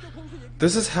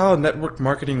 This is how network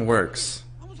marketing works.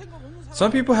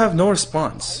 Some people have no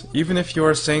response, even if you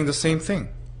are saying the same thing.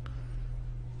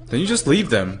 Then you just leave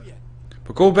them.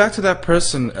 But go back to that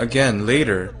person again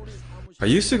later. I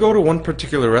used to go to one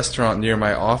particular restaurant near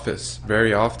my office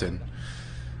very often.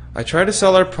 I tried to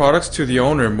sell our products to the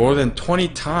owner more than 20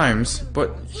 times,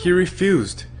 but he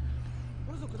refused.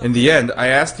 In the end, I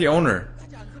asked the owner,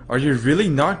 are you really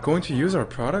not going to use our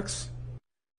products?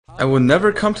 I will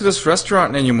never come to this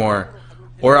restaurant anymore,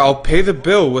 or I'll pay the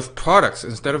bill with products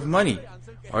instead of money.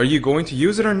 Are you going to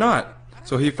use it or not?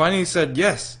 So he finally said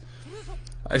yes.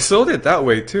 I sold it that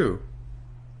way too.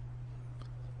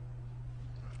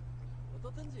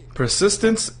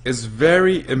 Persistence is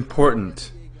very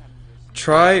important.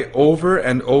 Try over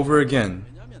and over again.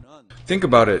 Think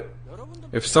about it.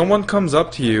 If someone comes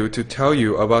up to you to tell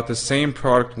you about the same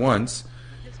product once,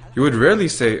 you would rarely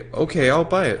say, okay, I'll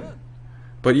buy it.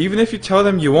 But even if you tell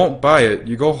them you won't buy it,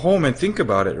 you go home and think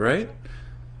about it, right?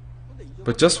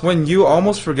 But just when you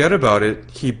almost forget about it,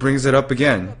 he brings it up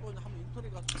again.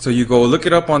 So you go look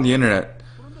it up on the internet.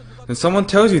 Then someone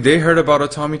tells you they heard about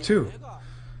ATOMY too.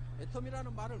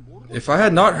 If I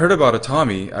had not heard about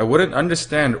ATOMY, I wouldn't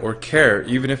understand or care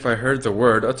even if I heard the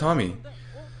word ATOMY.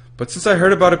 But since I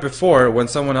heard about it before, when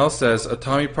someone else says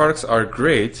ATOMY products are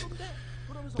great,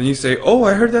 then you say, oh,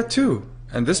 I heard that too.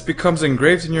 And this becomes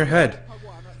engraved in your head.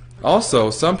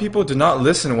 Also, some people do not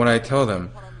listen when I tell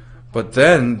them, but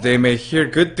then they may hear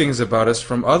good things about us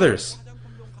from others.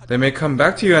 They may come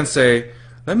back to you and say,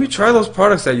 let me try those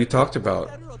products that you talked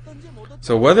about.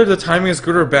 So whether the timing is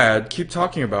good or bad, keep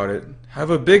talking about it.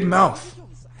 Have a big mouth.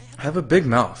 Have a big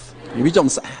mouth.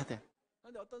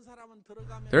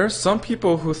 There are some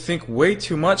people who think way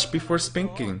too much before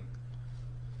speaking.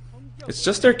 It's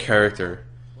just their character.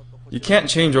 You can't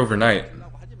change overnight.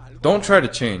 Don't try to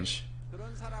change.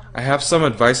 I have some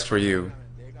advice for you.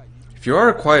 If you are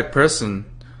a quiet person,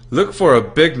 look for a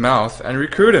big mouth and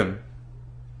recruit him.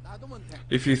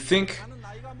 If you think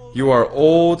you are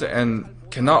old and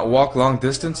cannot walk long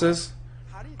distances,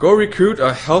 go recruit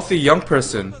a healthy young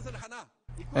person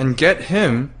and get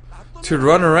him to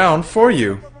run around for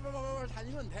you.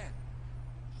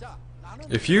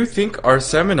 If you think our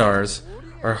seminars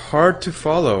are hard to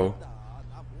follow,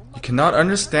 you cannot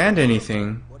understand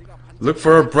anything, look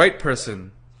for a bright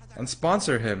person and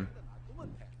sponsor him.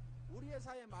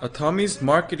 ATOMY's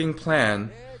marketing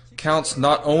plan counts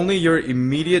not only your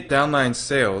immediate downline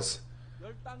sales,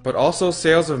 but also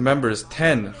sales of members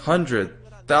 10, 100,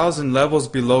 1,000 levels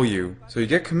below you. So you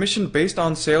get commission based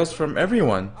on sales from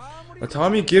everyone.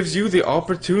 ATOMY gives you the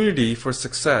opportunity for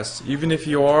success, even if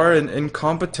you are an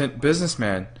incompetent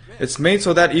businessman. It's made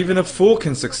so that even a fool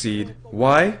can succeed.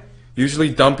 Why? Usually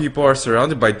dumb people are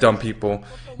surrounded by dumb people.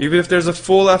 Even if there's a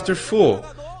fool after fool,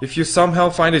 if you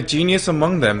somehow find a genius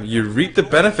among them, you reap the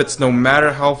benefits no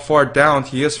matter how far down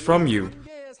he is from you.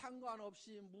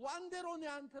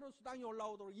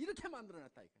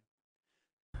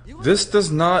 This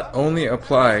does not only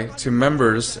apply to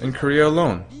members in Korea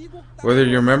alone. Whether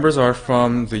your members are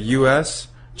from the US,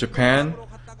 Japan,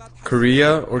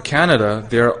 Korea, or Canada,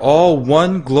 they are all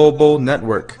one global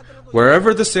network.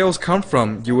 Wherever the sales come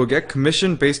from, you will get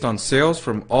commission based on sales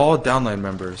from all downline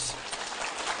members.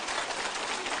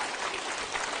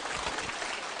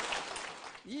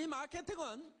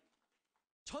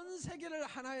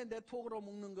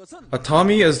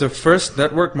 ATOMY is the first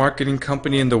network marketing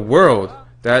company in the world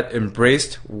that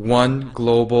embraced one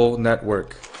global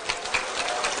network.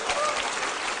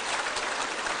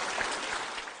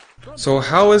 So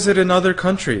how is it in other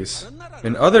countries?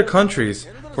 In other countries,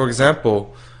 for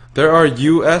example, there are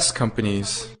US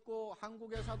companies,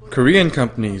 Korean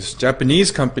companies,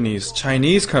 Japanese companies,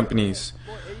 Chinese companies.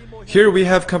 Here we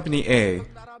have Company A.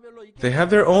 They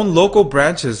have their own local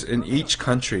branches in each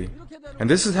country. And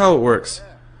this is how it works.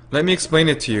 Let me explain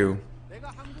it to you.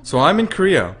 So I'm in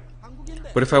Korea,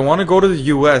 but if I want to go to the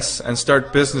US and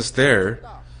start business there,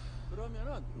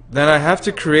 then I have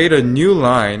to create a new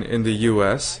line in the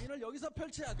US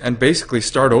and basically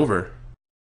start over.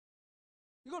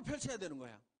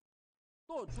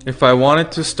 If I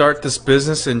wanted to start this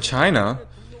business in China,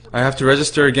 I have to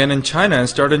register again in China and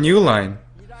start a new line.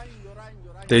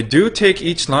 They do take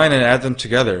each line and add them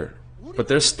together, but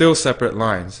they're still separate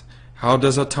lines. How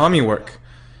does ATOMY work?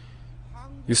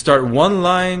 You start one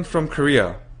line from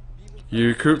Korea. You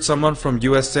recruit someone from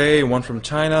USA, one from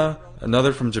China,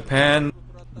 another from Japan,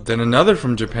 then another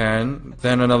from Japan,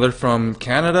 then another from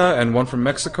Canada, and one from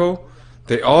Mexico.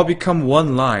 They all become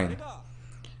one line.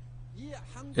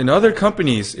 In other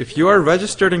companies, if you are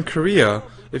registered in Korea,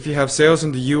 if you have sales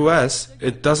in the US,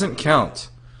 it doesn't count.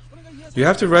 You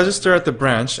have to register at the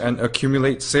branch and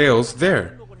accumulate sales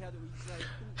there.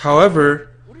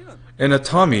 However, in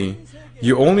ATOMY,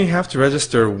 you only have to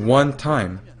register one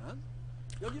time.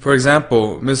 For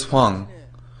example, Ms. Huang.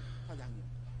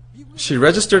 She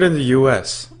registered in the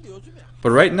US,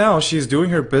 but right now she's doing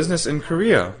her business in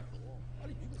Korea.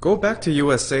 Go back to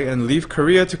USA and leave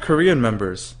Korea to Korean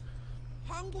members.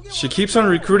 She keeps on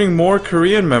recruiting more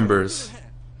Korean members.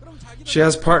 She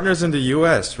has partners in the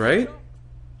US, right?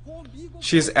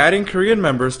 She is adding Korean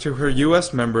members to her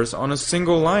US members on a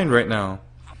single line right now.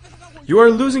 You are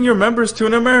losing your members to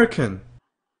an American.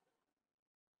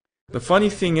 The funny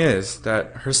thing is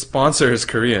that her sponsor is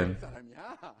Korean.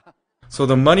 So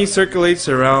the money circulates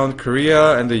around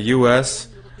Korea and the US,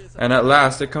 and at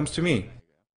last it comes to me.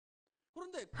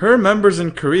 Her members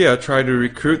in Korea try to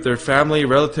recruit their family,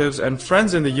 relatives, and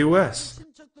friends in the US.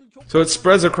 So it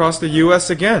spreads across the US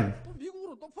again.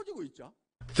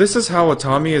 This is how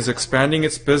ATOMY is expanding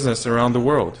its business around the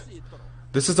world.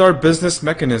 This is our business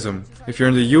mechanism. If you're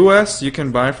in the US, you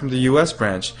can buy from the US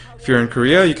branch. If you're in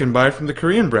Korea, you can buy from the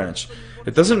Korean branch.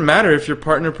 It doesn't matter if your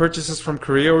partner purchases from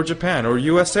Korea or Japan or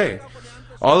USA.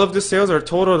 All of the sales are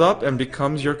totaled up and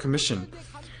becomes your commission.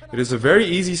 It is a very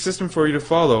easy system for you to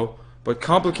follow, but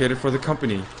complicated for the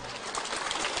company.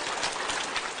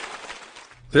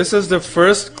 This is the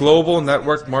first global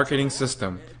network marketing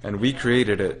system, and we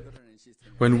created it.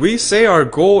 When we say our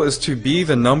goal is to be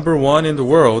the number one in the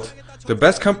world, the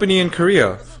best company in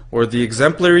Korea, or the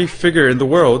exemplary figure in the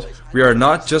world, we are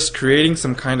not just creating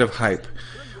some kind of hype.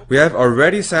 We have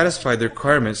already satisfied the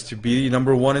requirements to be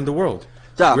number one in the world.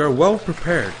 We are well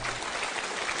prepared.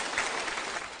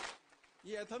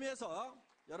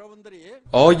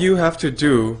 All you have to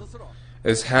do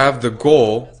is have the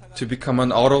goal to become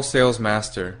an auto sales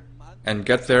master and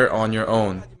get there on your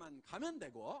own.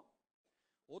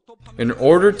 In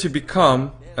order to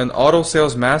become an auto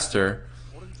sales master,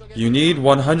 you need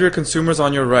 100 consumers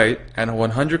on your right and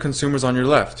 100 consumers on your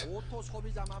left.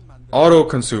 Auto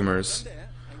consumers.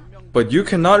 But you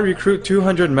cannot recruit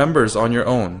 200 members on your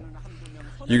own.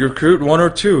 You recruit 1 or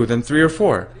 2, then 3 or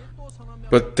 4.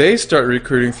 But they start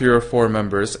recruiting 3 or 4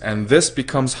 members, and this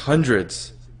becomes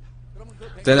hundreds.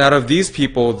 Then out of these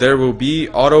people, there will be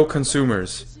auto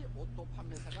consumers.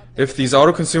 If these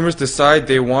auto consumers decide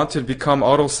they want to become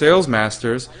auto sales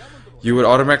masters, you would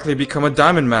automatically become a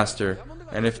diamond master.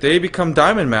 And if they become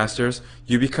diamond masters,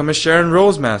 you become a Sharon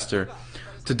Rose master.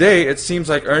 Today, it seems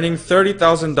like earning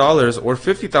 $30,000 or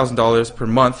 $50,000 per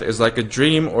month is like a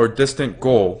dream or distant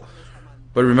goal.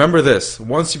 But remember this,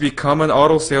 once you become an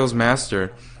auto sales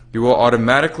master, you will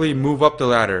automatically move up the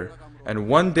ladder. And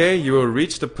one day you will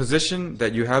reach the position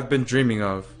that you have been dreaming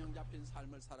of.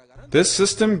 This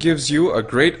system gives you a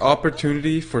great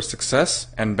opportunity for success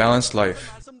and balanced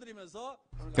life.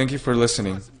 Thank you for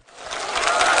listening.